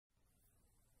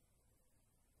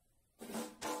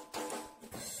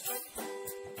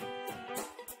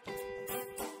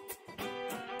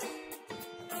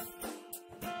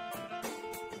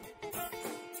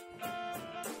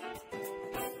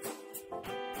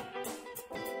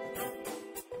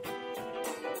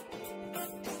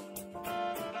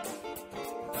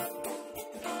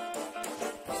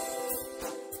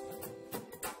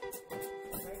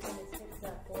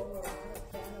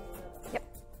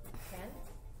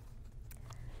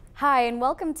Hi, and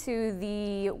welcome to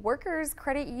the Workers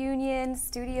Credit Union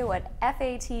studio at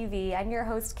FATV. I'm your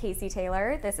host, Casey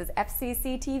Taylor. This is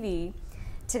FCCtv.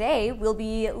 Today, we'll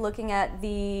be looking at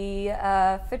the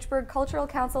Fitchburg Cultural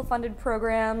Council funded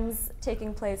programs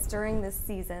taking place during this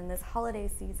season, this holiday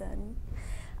season,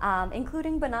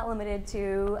 including but not limited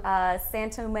to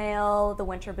Santa Mail, the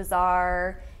Winter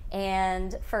Bazaar,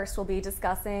 and first we'll be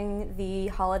discussing the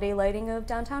holiday lighting of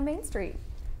downtown Main Street.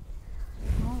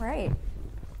 All right.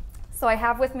 So I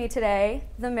have with me today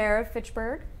the Mayor of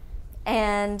Fitchburg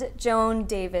and Joan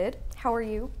David. How are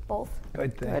you both?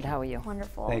 Good, Good, how are you?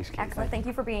 Wonderful. Thanks, Kate. Excellent. Thank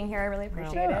you for being here. I really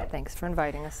appreciate it. Thanks for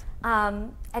inviting us.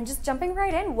 And just jumping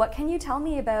right in, what can you tell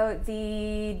me about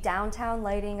the downtown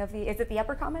lighting of is it the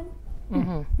Upper Common?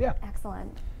 Mm-hmm. Yeah.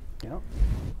 Excellent. Yeah.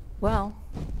 Well,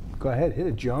 Go ahead, hit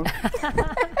it, Joan.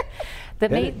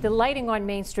 the lighting on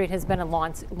Main Street has been a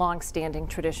long-standing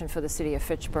tradition for the city of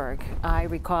Fitchburg. I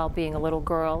recall being a little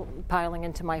girl piling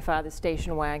into my father's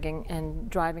station wagon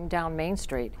and driving down Main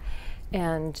Street.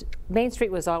 And Main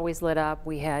Street was always lit up.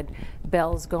 We had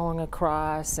bells going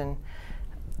across, and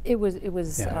it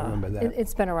was. Yeah, I remember that.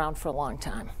 It's been around for a long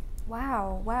time.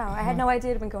 Wow, wow. I had no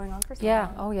idea it had been going on for so Yeah,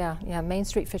 long. oh yeah. Main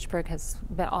Street Fitchburg has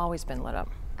always been lit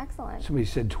up. Excellent. Somebody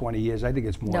said 20 years. I think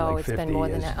it's more No, like it's 50 been more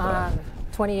years. than that.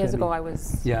 20 years ago I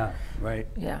was, Yeah, right.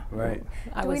 yeah. Right.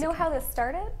 Do we know how this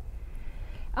started?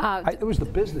 It was the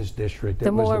business district. The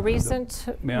It was more recent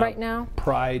right now?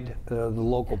 Pride, the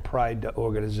local Pride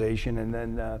organization, and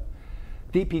then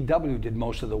DPW did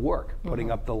most of the work,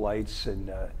 putting up the lights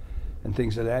and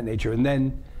things of that nature. And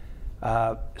then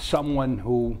someone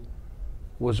who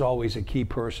was always a key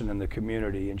person in the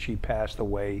community, and she passed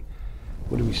away.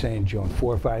 What are we saying, Joan?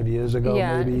 4 or 5 years ago,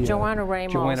 Yeah, maybe. Joanna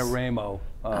Ramos. Joanna Ramo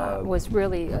Was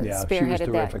really yeah, she was spearheaded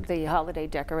terrific. the holiday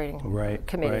decorating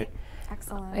committee. Right.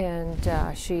 Excellent.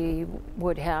 And she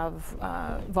would have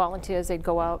volunteers. They'd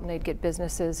go out and they'd get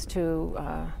businesses to,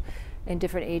 and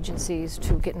different agencies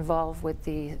to get involved with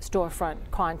the storefront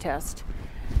contest.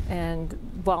 And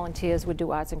volunteers would do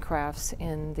arts and crafts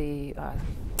in the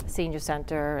senior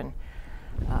center.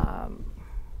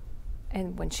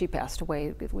 And when she passed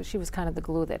away, she was kind of the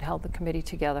glue that held the committee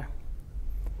together.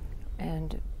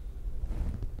 And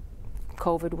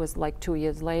COVID was like 2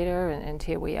 years later, and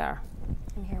here we are.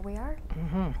 And here we are.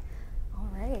 Mm-hmm. All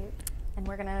right. And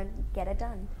we're going to get it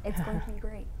done. It's going to be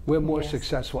great. We're more Yes.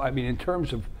 successful. I mean, in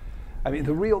terms of,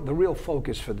 the real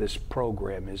focus for this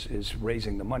program is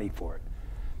raising the money for it,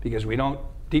 because we don't.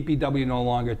 DPW no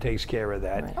longer takes care of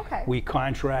that. Right. Okay. We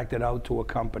contract it out to a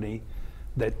company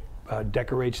that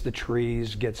decorates the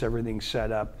trees, gets everything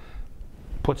set up,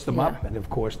 puts them up, and of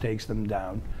course takes them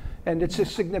down. And it's a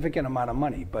significant amount of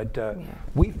money, but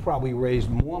we've probably raised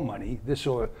more money. This is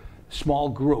a small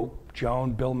group,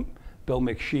 Joan, Bill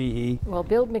McSheehy. Well,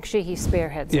 Bill McSheehy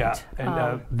spearheads it.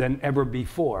 And than ever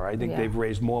before. I think Yeah. they've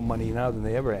raised more money now than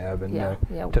they ever have, and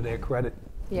to their credit.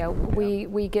 Yeah,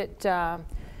 we get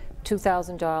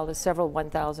 $2,000, several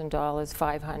 $1,000,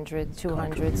 500,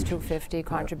 200s, 250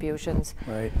 contributions.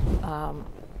 Right.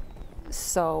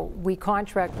 So we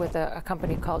contract with a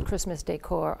company called Christmas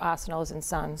Decor, Arsenaults and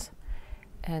Sons.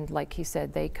 And like he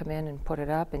said, they come in and put it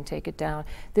up and take it down.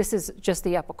 This is just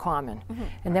the Upper Common.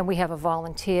 And then we have a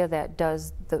volunteer that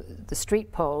does the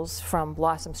street poles from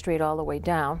Blossom Street all the way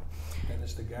down.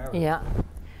 Dennis DeGarra. Yeah.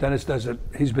 Dennis does it.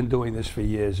 He's been doing this for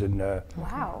years, and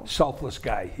Wow. selfless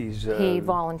guy. He's He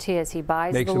volunteers. He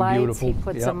buys makes the them lights. beautiful. He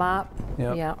puts Yep. them up.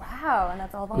 Yep. Yeah. Wow. And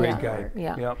that's all great volunteer guy. work.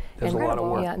 Yeah. Yep. There's a lot of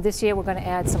Incredible. work. Yeah, this year we're going to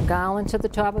add some garland to the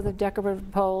top of the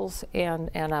decorative poles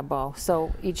and a bow.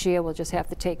 So each year we'll just have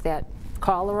to take that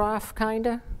collar off,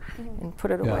 kinda, and put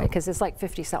it Yeah. away, because it's like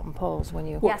 50-something poles when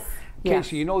you. Yes. Yeah.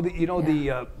 Casey, you know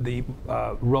the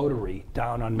Rotary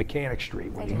down on Mechanic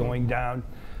Street when you're going down,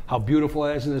 how beautiful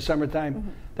it is in the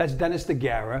summertime. That's Dennis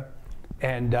DeGarra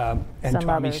and Some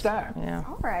Tommy others. Starr Yeah.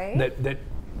 All right. that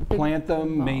plant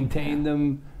them, maintain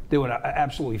them, doing an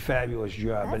absolutely fabulous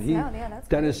job. That's- And that's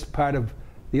Dennis,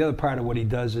 the other part of what he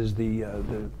does is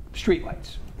the street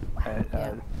lights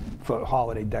for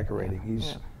holiday decorating.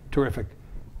 He's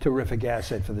terrific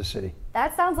asset for the city.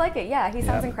 That sounds like it. Yeah, he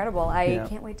sounds Yeah. incredible. I Yeah.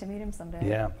 can't wait to meet him someday.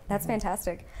 Yeah. That's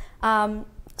fantastic.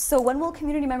 So when will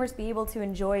community members be able to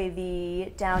enjoy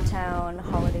the downtown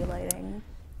holiday lighting?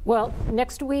 Well,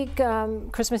 next week,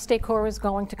 Christmas Decor is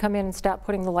going to come in and start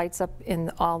putting the lights up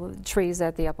in all the trees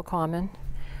at the Upper Common.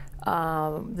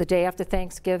 The day after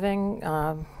Thanksgiving,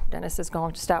 Dennis is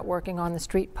going to start working on the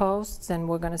street posts, and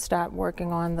we're going to start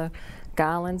working on the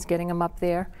garlands, getting them up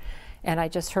there. And I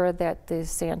just heard that the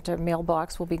Santa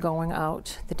mailbox will be going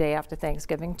out the day after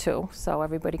Thanksgiving too, so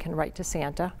everybody can write to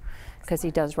Santa, because he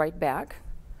does write back.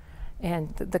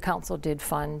 And the council did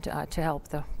fund to help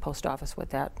the post office with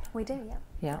that. We did, yeah.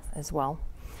 Yeah, as well.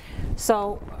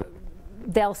 So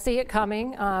they'll see it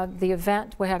coming. The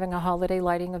event, we're having a holiday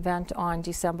lighting event on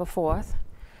December 4th,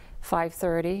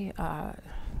 5:30.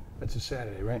 That's a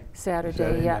Saturday, right?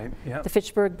 Saturday, yeah. Night, yeah. The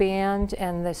Fitchburg Band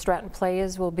and the Stratton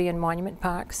Players will be in Monument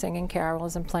Park singing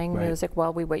carols and playing music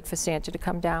while we wait for Santa to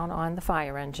come down on the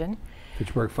fire engine.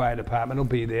 Fitchburg Fire Department will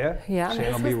be there. Yeah. Santa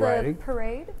will This be was riding. the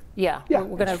parade? Yeah. Yeah,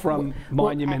 we're gonna, it's from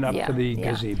Monument up to the yeah.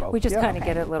 gazebo. We just Yeah. kind of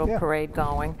get a little Yeah. parade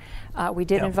going. We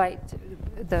did Yeah. invite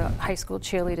the high school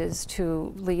cheerleaders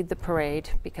to lead the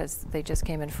parade because they just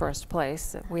came in first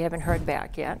place. We haven't heard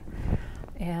back yet.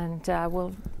 And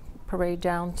we'll parade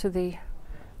down to the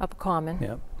Upper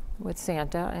Common with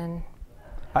Santa. And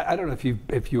I don't know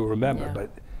if you remember, Yeah. but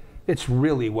it's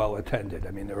really well attended.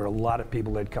 I mean, there are a lot of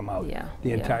people that come out. Yeah, The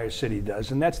yeah. entire city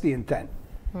does, and that's the intent.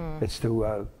 It's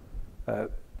to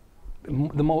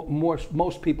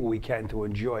most people we can to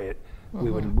enjoy it.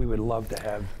 We would love to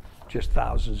have just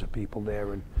thousands of people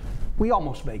there, and we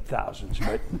almost make thousands,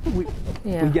 but we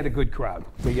get a good crowd.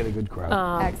 We get a good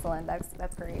crowd. Excellent,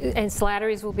 that's great. And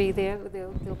Slattery's will be there.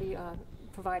 They'll be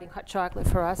providing hot chocolate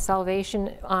for us.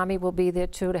 Salvation Army will be there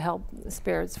too to help the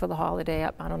spirits for the holiday.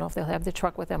 I don't know if they'll have the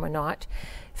truck with them or not.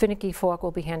 Finicky Fork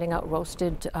will be handing out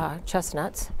roasted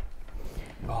chestnuts.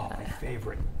 Oh, my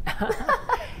favorite.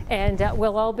 And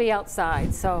we'll all be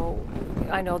outside, so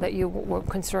I know that you were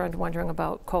concerned, wondering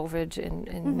about COVID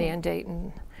and mandate.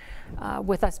 And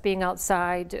with us being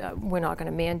outside, we're not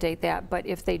going to mandate that, but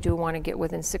if they do want to get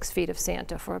within 6 feet of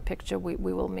Santa for a picture, we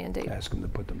will mandate Ask them to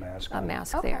put the mask on. a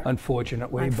mask there.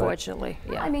 Unfortunately, Unfortunately,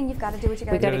 yeah. I mean, you've got to do what you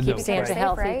got to We do. got to keep Santa safe,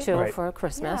 healthy right? too Right. for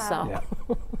Christmas. Yeah.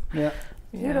 So. Yeah.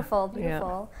 Beautiful, Yeah.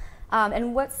 beautiful.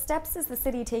 And what steps is the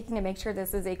city taking to make sure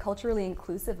this is a culturally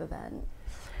inclusive event?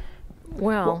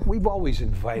 Well, We've always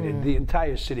invited. The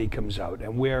entire city comes out,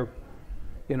 and we're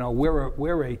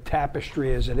a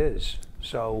tapestry as it is.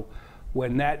 So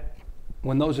when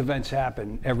those events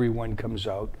happen, everyone comes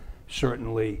out.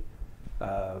 Certainly,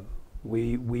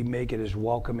 we make it as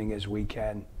welcoming as we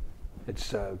can.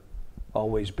 It's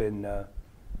always been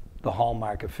the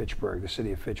hallmark of Fitchburg, the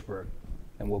city of Fitchburg,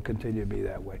 and will continue to be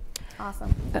that way.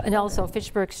 Awesome. and also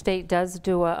Fitchburg State does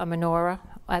do a menorah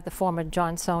at the former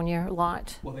John Sonier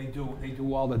lot. Well, they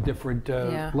do all the different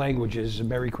Yeah. languages.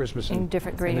 Merry Christmas And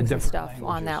different the greetings and different stuff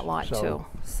on that lot languages. too.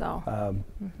 So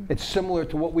It's similar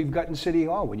to what we've got in City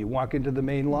Hall. When you walk into the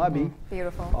main lobby,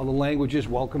 Beautiful. all the languages,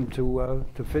 welcome to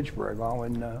Fitchburg, all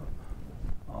in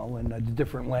the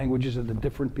different languages of the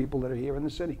different people that are here in the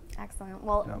city. Excellent.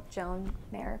 Well, Yeah. Joan,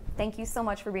 Mayor, thank you so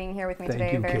much for being here with me Thank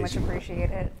today. you, Very much Casey.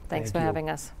 appreciate it. thanks Thank for you. having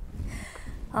us.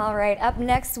 All right, up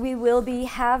next we will be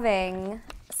having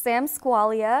Sam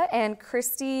Squailia and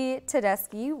Kristy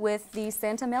Tedeschi with the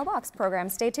Santa Mailbox program.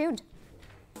 Stay tuned.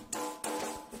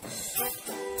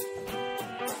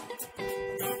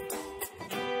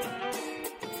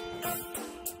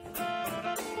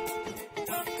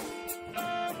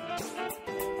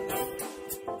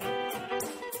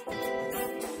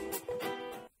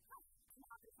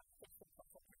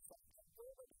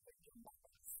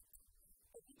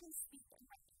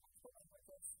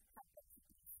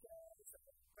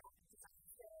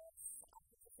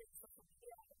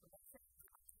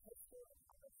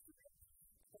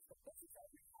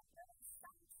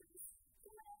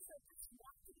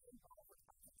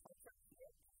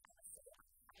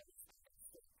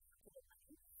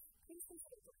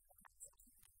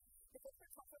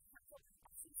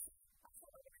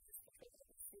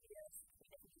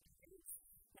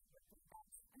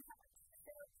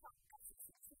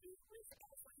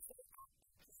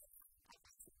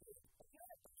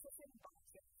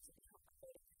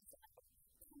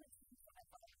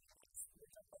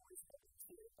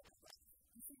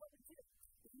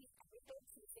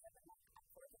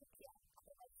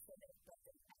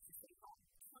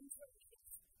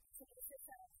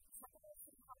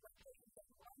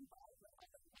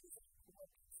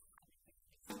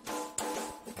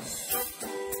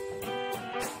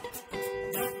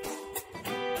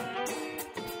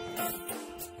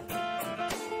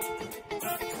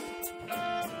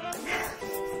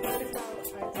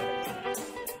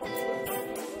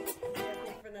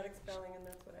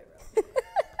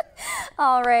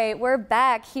 All right, we're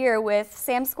back here with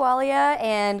Sam Squailia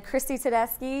and Kristy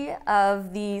Tedeschi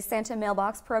of the Santa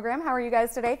Mailbox program. How are you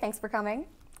guys today? Thanks for coming.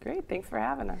 Great, thanks for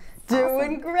having us.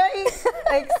 Doing great.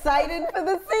 Excited for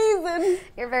the season.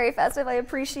 You're very festive. I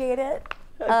appreciate it.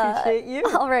 I appreciate you.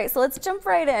 All right, so let's jump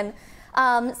right in.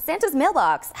 Santa's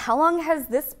Mailbox. How long has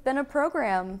this been a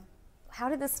program? How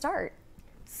did this start?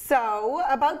 So,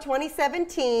 about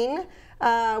 2017,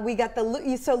 We got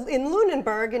so in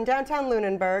Lunenburg, in downtown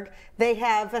Lunenburg, they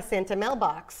have a Santa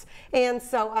mailbox, and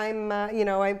so I'm,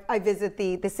 I visit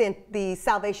the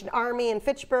Salvation Army in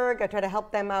Fitchburg. I try to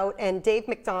help them out, and Dave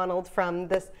McDonald from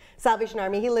the Salvation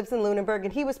Army, he lives in Lunenburg,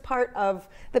 and he was part of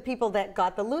the people that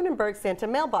got the Lunenburg Santa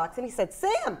mailbox, and he said,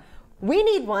 Sam, we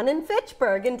need one in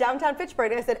Fitchburg, in downtown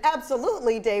Fitchburg. And I said,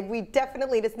 absolutely, Dave. We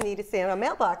definitely just need a Santa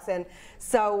mailbox. And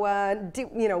so,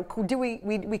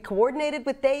 we coordinated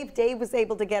with Dave. Dave was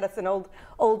able to get us an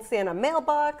old Santa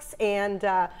mailbox. And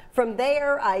from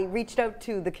there, I reached out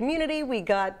to the community. We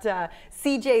got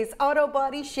CJ's Auto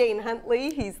Body, Shane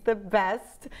Huntley. He's the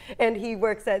best. And he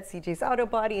works at CJ's Auto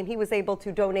Body. And he was able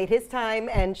to donate his time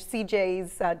and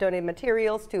CJ's donated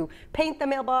materials to paint the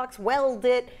mailbox, weld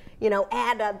it,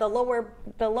 add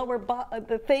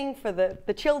the thing for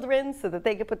the children so that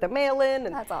they could put the mail in.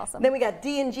 And that's awesome. Then we got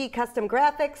D&G Custom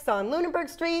Graphics on Lunenburg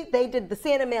Street. They did the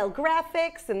Santa Mail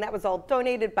graphics, and that was all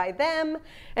donated by them.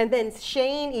 And then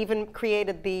Shane even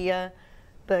created the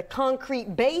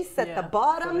concrete base at the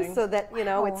bottom so that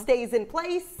it stays in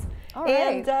place. All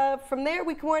right. And from there,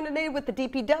 we coordinated with the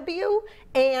DPW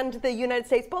and the United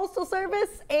States Postal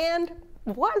Service, and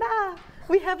voila!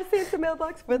 We have a Santa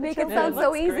mailbox for the children. Make it sound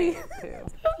so easy.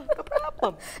 No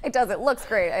problem. It does. It looks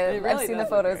great. I've seen the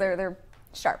photos. They're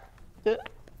sharp. We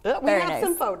Very have nice.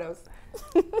 some photos.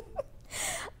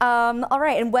 All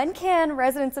right. And when can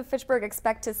residents of Fitchburg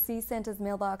expect to see Santa's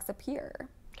mailbox appear?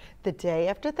 The day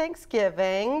after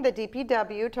Thanksgiving, the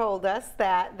DPW told us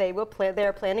that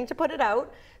they're planning to put it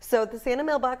out. So the Santa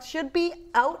mailbox should be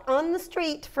out on the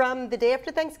street from the day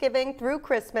after Thanksgiving through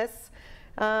Christmas.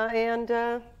 And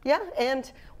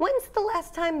when's the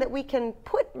last time that we can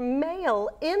put mail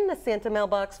in the Santa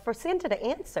mailbox for Santa to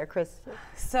answer, Chris?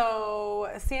 So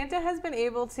Santa has been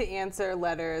able to answer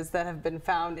letters that have been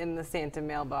found in the Santa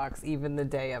mailbox even the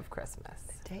day of Christmas.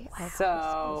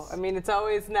 So, I mean, it's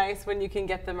always nice when you can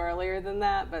get them earlier than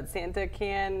that, but Santa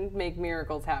can make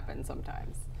miracles happen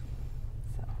sometimes.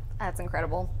 So. That's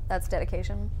incredible. That's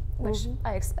dedication, which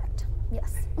I expect.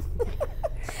 Yes.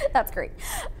 That's great.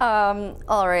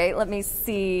 All right, let me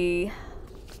see.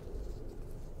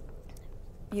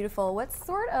 Beautiful. What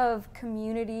sort of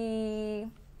community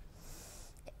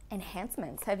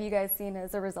enhancements have you guys seen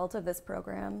as a result of this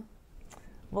program?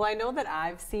 Well, I know that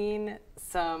I've seen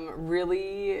some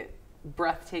really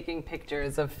breathtaking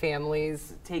pictures of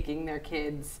families taking their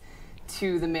kids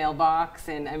to the mailbox.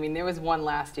 And I mean, there was one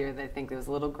last year that I think there was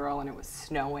a little girl and it was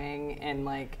snowing, and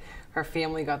like her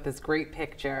family got this great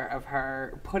picture of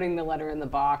her putting the letter in the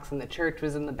box, and the church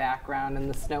was in the background and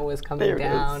the snow was coming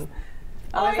down.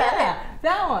 Oh yeah,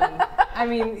 that one. I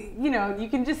mean, you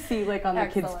can just see like on the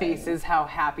kids' faces how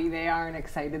happy they are and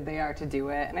excited they are to do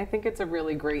it. And I think it's a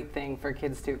really great thing for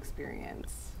kids to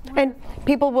experience. And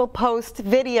people will post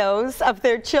videos of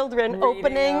their children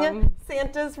opening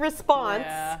Santa's response.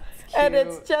 Yeah, and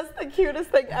it's just the cutest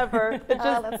thing ever.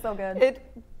 That's so good.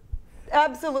 It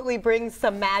absolutely brings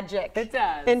some magic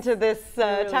into this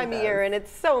time of year, and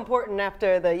it's so important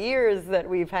after the years that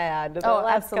we've had, the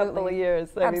last couple of years.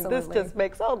 I mean, this just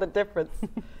makes all the difference.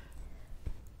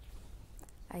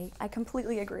 I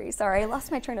completely agree. Sorry, I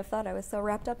lost my train of thought. I was so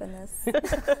wrapped up in this.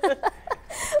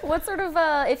 What sort of,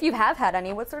 if you have had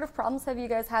any, what sort of problems have you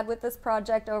guys had with this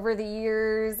project over the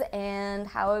years, and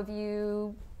how have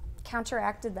you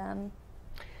counteracted them?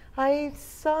 I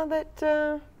saw that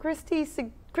Kristy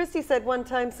said one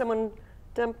time someone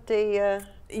dumped a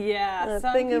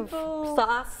thing of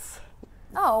sauce.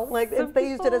 Oh, like if they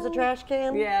used it as a trash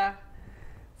can. Yeah,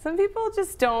 some people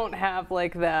just don't have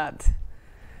like that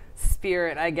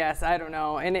spirit, I guess. I don't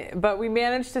know. But we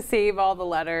managed to save all the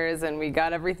letters, and we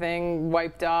got everything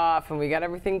wiped off, and we got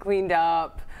everything cleaned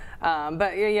up.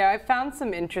 But yeah, I found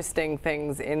some interesting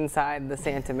things inside the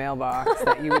Santa mailbox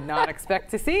that you would not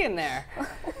expect to see in there.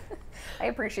 I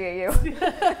appreciate you.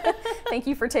 Thank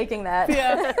you for taking that.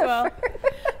 Yeah, well.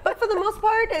 But for the most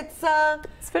part, it's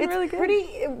been really good.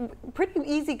 pretty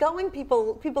easy going.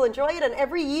 People enjoy it, and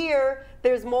every year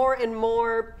there's more and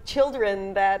more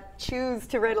children that choose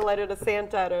to write a letter to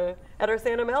Santa at our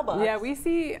Santa mailbox. Yeah,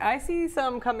 I see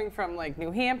some coming from like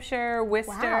New Hampshire,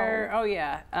 Worcester. Wow. Oh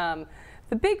yeah.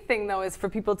 The big thing, though, is for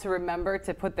people to remember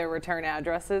to put their return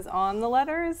addresses on the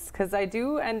letters, because I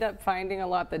do end up finding a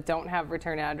lot that don't have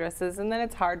return addresses, and then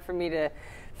it's hard for me to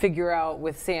figure out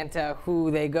with Santa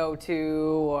who they go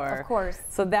to. Of course.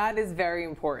 So that is very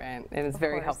important, and it's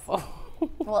very helpful.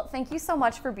 Well, thank you so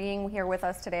much for being here with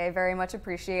us today. I very much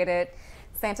appreciate it.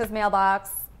 Santa's mailbox,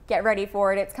 get ready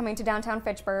for it. It's coming to downtown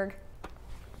Fitchburg.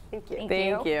 Thank you.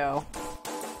 Thank you.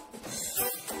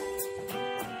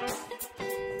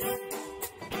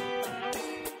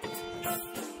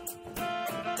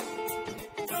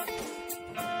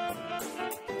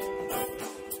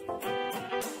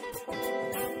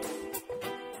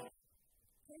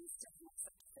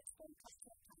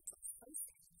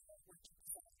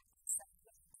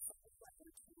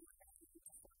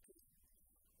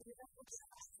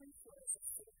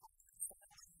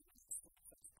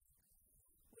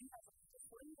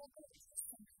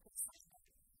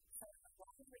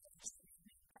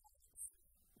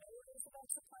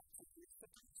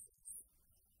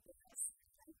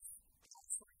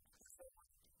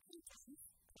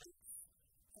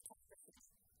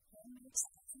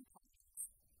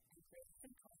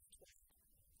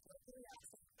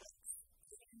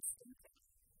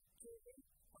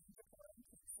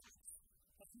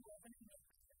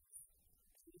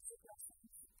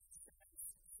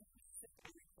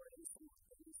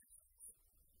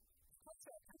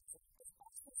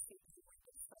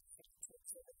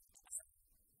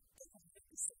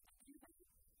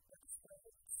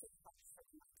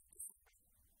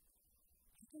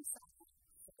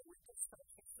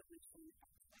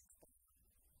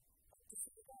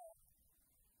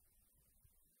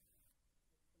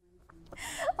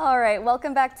 All right,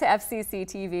 welcome back to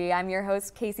FCCtv. I'm your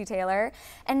host, Casey Taylor,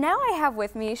 and now I have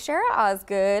with me Shara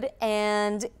Osgood,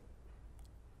 and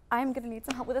I'm going to need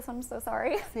some help with this one. I'm so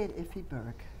sorry. Say it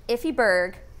Iphigenia.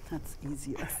 Iphigenia. That's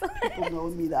easier. People know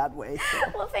me that way.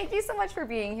 So. Well, thank you so much for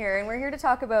being here, and we're here to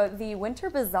talk about the Winter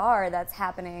Bazaar that's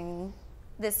happening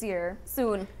this year,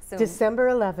 soon. December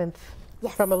 11th,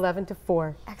 Yes. from 11 to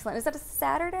 4. Excellent. Is that a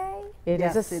Saturday? Yes,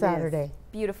 Yes, a it Saturday. is.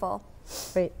 Beautiful.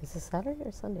 Wait, is it Saturday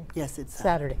or Sunday? Yes, it's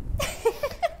Saturday.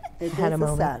 It Had is a a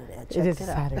moment. Saturday. I It checked is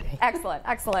a out. Saturday. Excellent,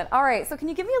 excellent. All right, so can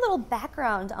you give me a little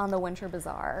background on the Winter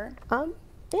Bazaar?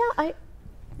 Yeah,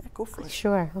 go for it.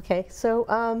 Sure. Okay.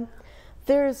 So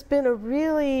there's been a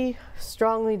really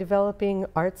strongly developing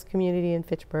arts community in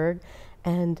Fitchburg,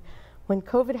 and when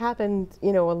COVID happened,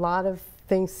 you know, a lot of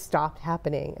things stopped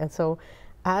happening, and so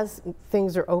as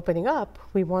things are opening up,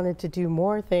 we wanted to do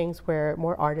more things where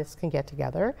more artists can get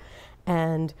together,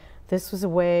 and this was a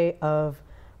way of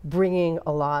bringing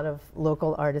a lot of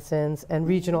local artisans and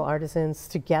regional artisans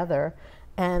together,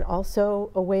 and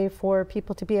also a way for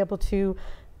people to be able to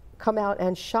come out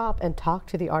and shop and talk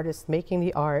to the artists making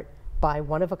the art, buy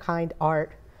one-of-a-kind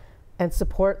art, and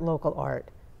support local art,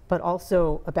 but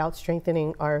also about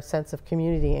strengthening our sense of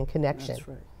community and connection. That's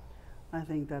right. I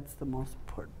think that's the most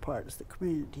important part, is the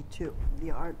community too.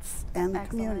 The arts and the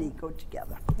community go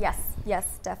together. Yes,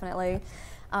 yes, definitely.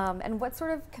 And what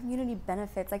sort of community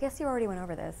benefits, I guess you already went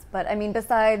over this, but I mean,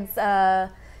 besides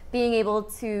being able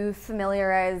to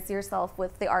familiarize yourself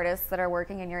with the artists that are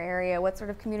working in your area, what sort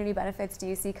of community benefits do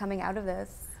you see coming out of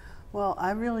this? Well,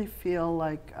 I really feel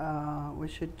like we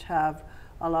should have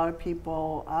a lot of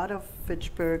people out of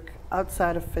Fitchburg,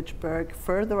 outside of Fitchburg,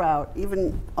 further out,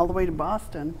 even all the way to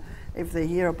Boston. If they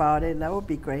hear about it, that would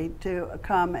be great, to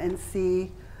come and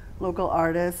see local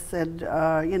artists and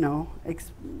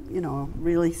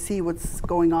really see what's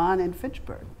going on in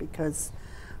Fitchburg, because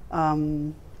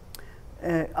a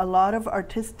lot of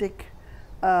artistic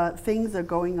things are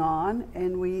going on,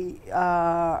 and we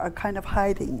are kind of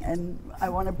hiding, and I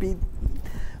want to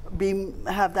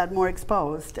have that more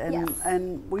exposed, and Yes.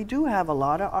 and we do have a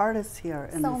lot of artists here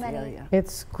in So this many. area.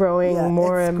 It's growing Yeah,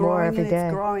 more it's and more growing every and day.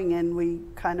 It's growing, and we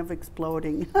kind of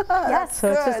exploding. Yes.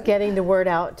 So it's just getting the word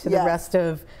out to the Yes. rest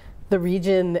of the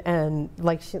region, and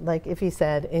like if he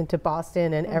said, into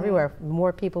Boston and everywhere.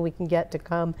 More people we can get to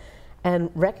come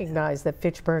and recognize that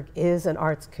Fitchburg is an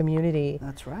arts community.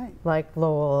 That's right. Like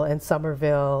Lowell and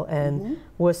Somerville and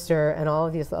Worcester and all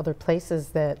of these other places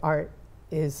that art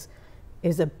is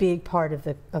a big part of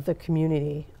the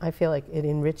community. I feel like it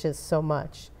enriches so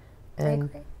much. I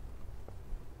agree.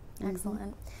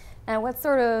 Excellent. And what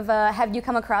sort of, have you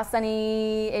come across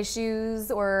any issues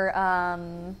or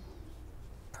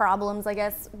problems, I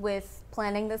guess, with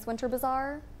planning this Winter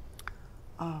Bazaar?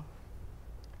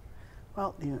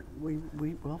 Well, we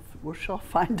shall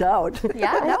find out.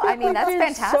 Yeah, no, I mean, that's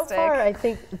fantastic. So far, I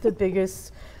think the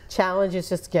biggest challenge is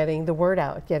just getting the word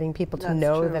out, getting people to That's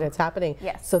know true. that it's happening,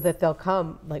 Yes. so that they'll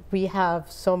come. Like, we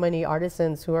have so many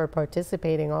artisans who are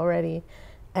participating already,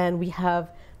 and we have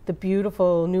the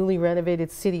beautiful newly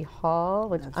renovated City Hall,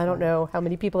 which I don't know how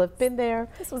many people have been there.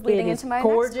 This was leading It is into my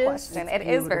gorgeous. next question. It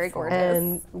is very beautiful. gorgeous.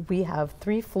 And we have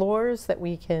 3 floors that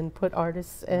we can put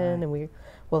artists in, and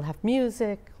we'll have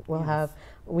music.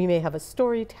 We may have a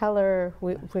storyteller.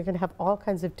 We're going to have all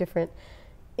kinds of different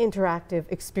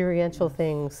interactive, experiential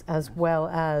things, as well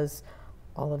as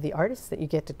all of the artists that you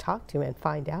get to talk to and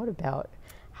find out about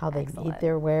how they made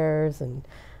their wares, and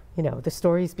the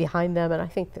stories behind them. And I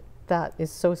think that is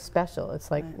so special.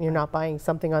 It's like you're not buying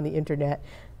something on the internet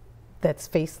that's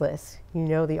faceless. You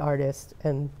know the artist,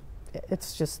 and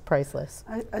it's just priceless.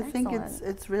 I think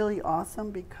it's really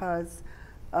awesome, because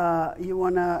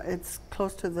it's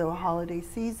close to the holiday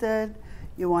season.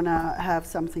 You want to have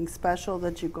something special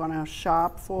that you're going to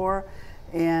shop for,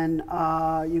 and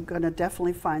you're going to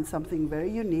definitely find something very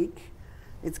unique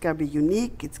It's got to be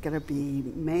unique. It's got to be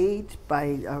made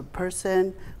by a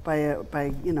person,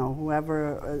 by you know,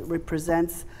 whoever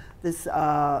represents this,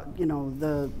 you know,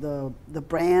 the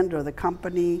brand or the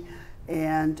company,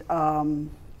 and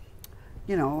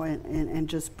you know, and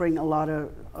just bring a lot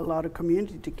of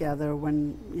community together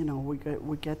when, you know,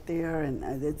 we get there,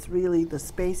 and it's really, the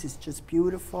space is just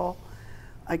beautiful.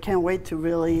 I can't wait to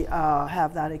really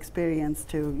have that experience,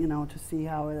 to, you know, to see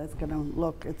how it's going to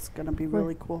look. It's going to be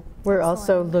really cool. We're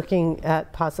also looking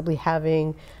at possibly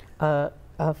having a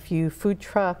few food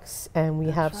trucks, and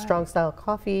we have strong style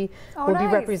coffee will be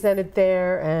represented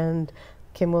there, and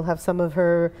Kim will have some of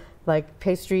her like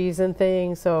pastries and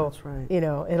things. So you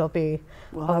know, it'll be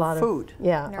a lot of food.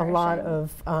 Yeah, nourishing. A lot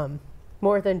of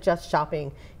more than just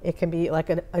shopping. It can be like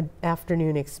an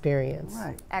afternoon experience.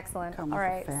 Right. Excellent. All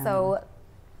right. So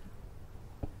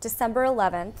December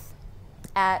 11th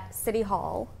at City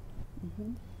Hall.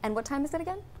 And what time is it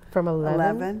again? From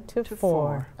 11 to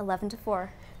 4. 11 to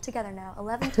 4. Together now.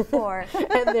 11 to 4.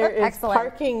 And there is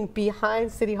parking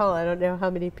behind City Hall. I don't know how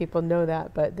many people know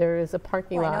that, but there is a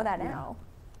parking lot. I know that now.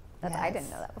 That's, I didn't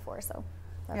know that before, so.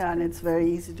 Yeah, and it's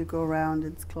very easy to go around.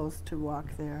 It's close to walk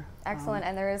there. Excellent,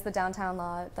 and there is the downtown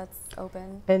lot that's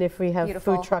open. And if we have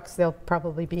food trucks, they'll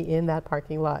probably be in that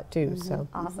parking lot too. So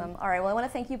awesome. All right, well, I want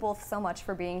to thank you both so much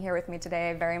for being here with me today.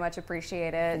 I very much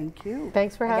appreciate it. Thank you.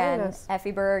 Thanks for having us.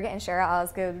 Effie Burg and Shara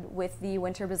Osgood with the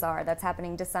Winter Bazaar. That's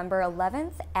happening December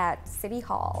 11th at City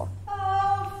Hall.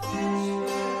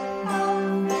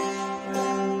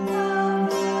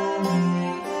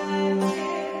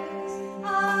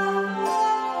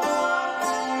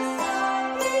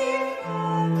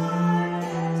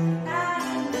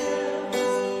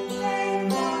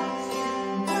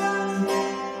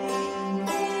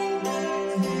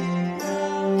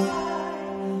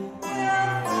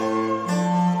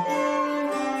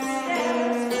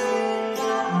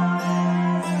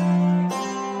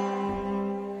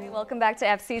 Welcome back to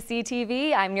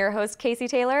FCCtv. I'm your host, Casey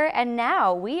Taylor, and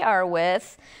now we are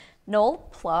with Noel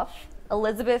Plouffe,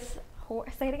 Elizabeth,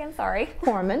 say it again, sorry.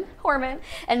 Hoermann,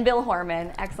 and Bill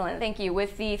Hoermann. Excellent, thank you,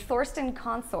 with the Thurston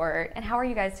Consort. And how are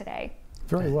you guys today?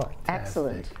 Very well.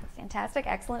 Excellent. Fantastic,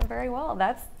 excellent, very well.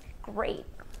 That's great.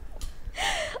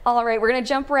 All right, we're going to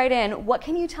jump right in. What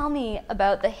can you tell me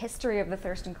about the history of the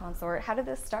Thurston Consort? How did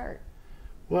this start?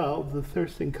 Well, the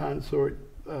Thurston Consort,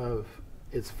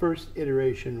 its first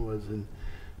iteration was in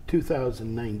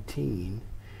 2019.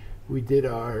 We did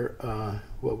our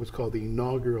what was called the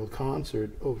inaugural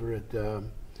concert over at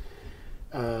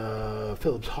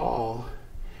Phillips Hall,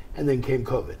 and then came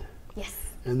COVID. Yes.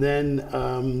 And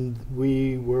then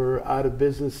we were out of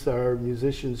business. Our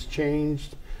musicians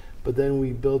changed, but then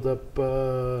we built up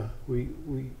we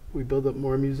built up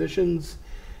more musicians,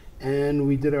 and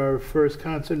we did our first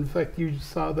concert. In fact, you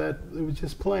saw that it was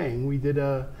just playing. We did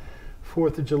a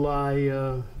 4th of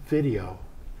July video,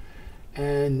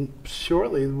 and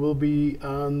shortly we'll be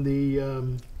on the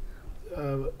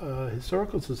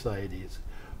Historical Society's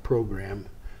program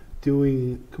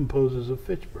doing Composers of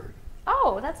Fitchburg.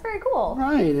 Oh, that's very cool.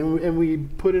 Right, and we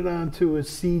put it onto a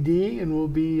CD, and we'll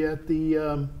be at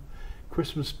the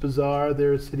Christmas Bazaar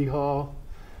there at City Hall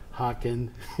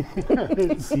hawking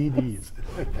CDs.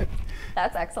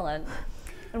 That's excellent.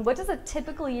 And what does a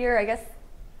typical year, I guess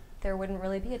there wouldn't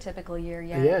really be a typical year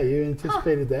yet. Yeah, you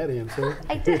anticipated that answer.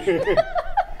 I did.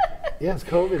 Yes,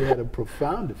 COVID had a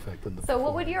profound effect on the So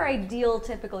what would your ideal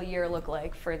typical year look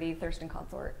like for the Thurston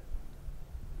Consort?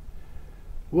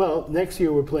 Well, next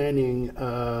year we're planning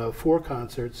 4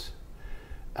 concerts.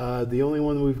 The only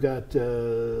one we've got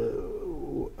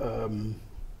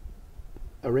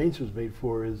arrangements made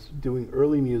for is doing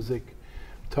early music,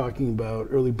 talking about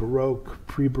early Baroque,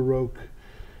 pre-Baroque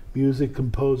music,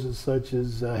 composers such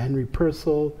as Henry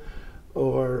Purcell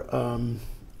or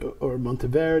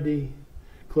Monteverdi,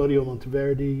 Claudio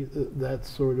Monteverdi, that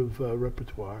sort of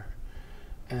repertoire.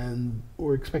 And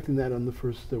we're expecting that on the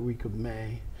first week of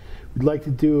May. We'd like to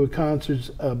do a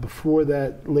concert before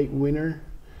that late winter,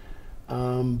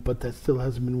 but that still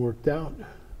hasn't been worked out.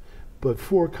 But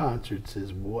 4 concerts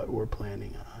is what we're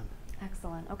planning on.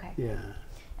 Excellent, okay. Yeah.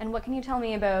 And what can you tell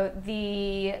me about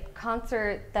the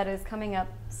concert that is coming up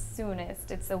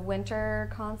soonest? It's a winter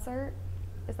concert,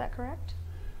 is that correct?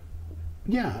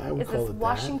 Yeah, I would call it that. Is this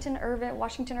Washington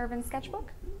Irving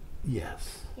Sketchbook?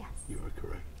 Yes. Yes. You are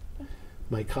correct.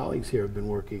 My colleagues here have been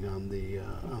working on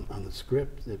the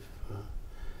script.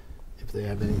 If they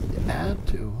have anything to add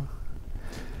to.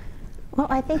 Well,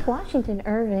 I think Washington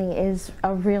Irving is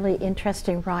a really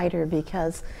interesting writer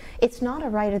because it's not a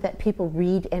writer that people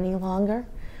read any longer.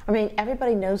 I mean,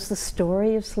 everybody knows the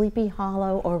story of Sleepy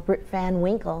Hollow or Rip Van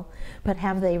Winkle, but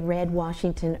have they read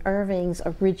Washington Irving's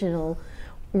original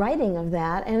writing of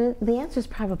that? And the answer is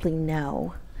probably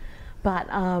no. But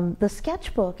the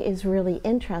sketchbook is really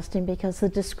interesting because the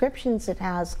descriptions it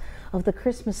has of the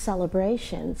Christmas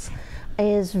celebrations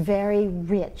is very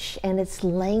rich, and it's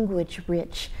language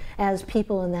rich, as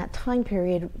people in that time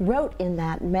period wrote in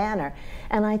that manner.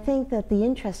 And I think that the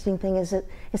interesting thing is that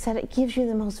it gives you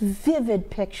the most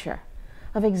vivid picture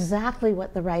of exactly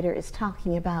what the writer is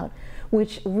talking about,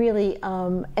 which really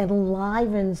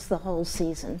enlivens the whole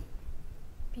season.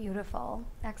 Beautiful,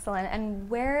 excellent. And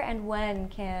where and when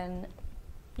can,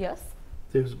 yes?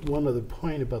 There's one other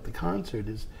point about the concert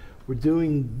is we're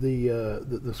doing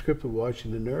the script of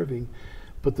Washington Irving,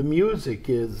 but the music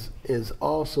is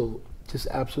also just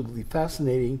absolutely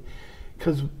fascinating,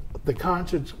 because the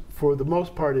concerts, for the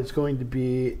most part, is going to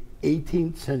be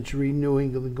 18th century New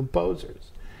England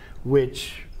composers,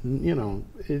 which, you know,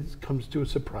 it comes to a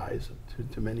surprise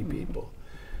to many people.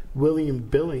 William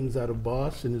Billings out of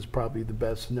Boston is probably the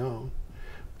best known,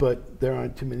 but there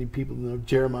aren't too many people who know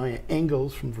Jeremiah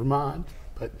Engels from Vermont.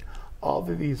 But all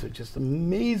of these are just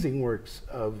amazing works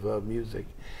of music.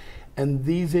 And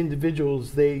these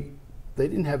individuals, they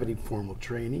didn't have any formal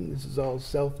training. This is all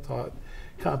self-taught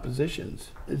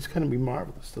compositions. It's going to be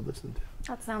marvelous to listen to.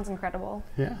 That sounds incredible.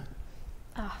 Yeah.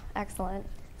 Oh, excellent.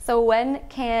 So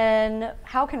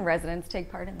how can residents take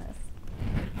part in this?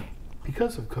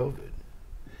 Because of COVID,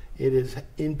 it has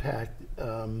impacted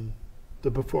the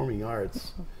performing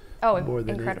arts more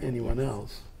than anyone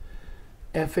else.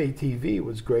 FCTV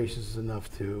was gracious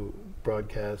enough to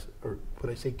broadcast, or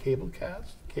would I say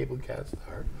cablecast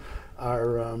our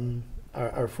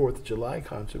 4th of July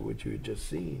concert, which you had just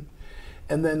seen.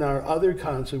 And then our other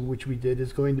concert, which we did,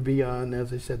 is going to be on,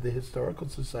 as I said, the Historical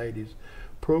Society's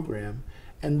program.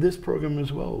 And this program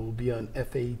as well will be on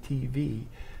FCTV,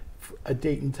 a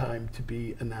date and time to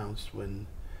be announced when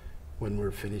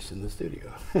we're finished in the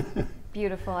studio.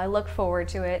 Beautiful. I look forward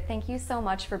to it. Thank you so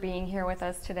much for being here with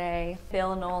us today.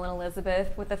 Bill, Noel, and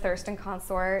Elizabeth with the Thurston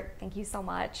Consort. Thank you so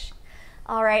much.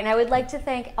 All right, and I would like to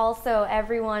thank also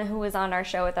everyone who was on our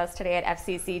show with us today at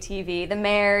FCCtv. The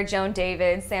mayor, Joan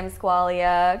David, Sam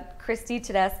Squailia, Kristy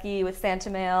Tedeschi with Santa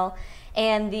Mail,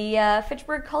 and the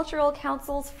Fitchburg Cultural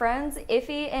Council's friends,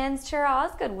 Iphigenia and Shara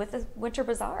Osgood with the Winter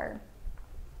Bazaar.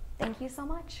 Thank you so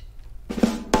much.